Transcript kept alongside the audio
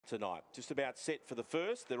tonight. Just about set for the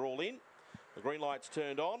first. They're all in. The green light's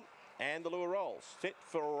turned on and the lure rolls. Set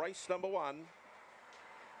for race number 1.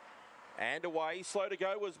 And away, slow to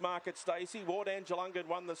go was Market Stacey. Ward Angelungan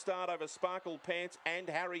won the start over Sparkle Pants and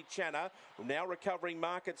Harry Channer. Now recovering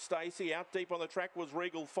Market Stacey. Out deep on the track was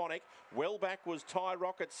Regal Phonic. Well back was Ty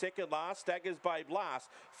Rocket second last. Staggers Babe last.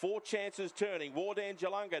 4 chances turning. Ward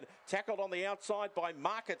Angelungan tackled on the outside by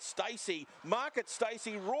Market Stacey. Market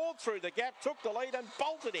Stacey roared through the gap, took the lead and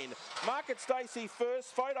bolted in. Market Stacey first,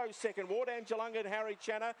 Photo second. Ward Angelungan, Harry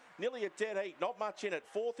Channer, nearly a dead heat. Not much in it.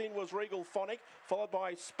 4th in was Regal Phonic, followed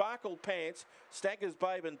by Sparkle Pants. Staggers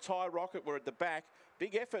Babe and Ty Rocket were at the back.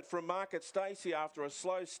 Big effort from Market Stacey after a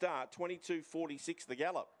slow start, 22.46 the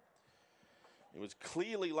gallop. It was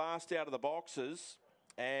clearly last out of the boxes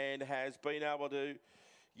and has been able to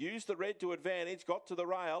use the red to advantage, got to the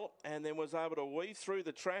rail and then was able to weave through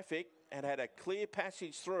the traffic and had a clear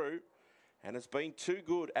passage through, and it's been too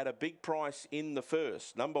good at a big price in the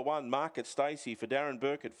first. Number 1, Market Stacey for Darren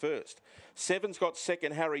Burke at first. 7's got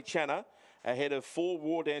second, Harry Channer, ahead of 4,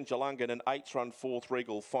 Ward Angelungan, and 8's run 4th,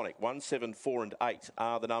 Regal Phonic. 1, 7, 4 and 8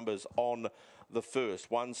 are the numbers on the first.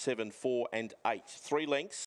 1, 7, 4 and 8. 3 lengths.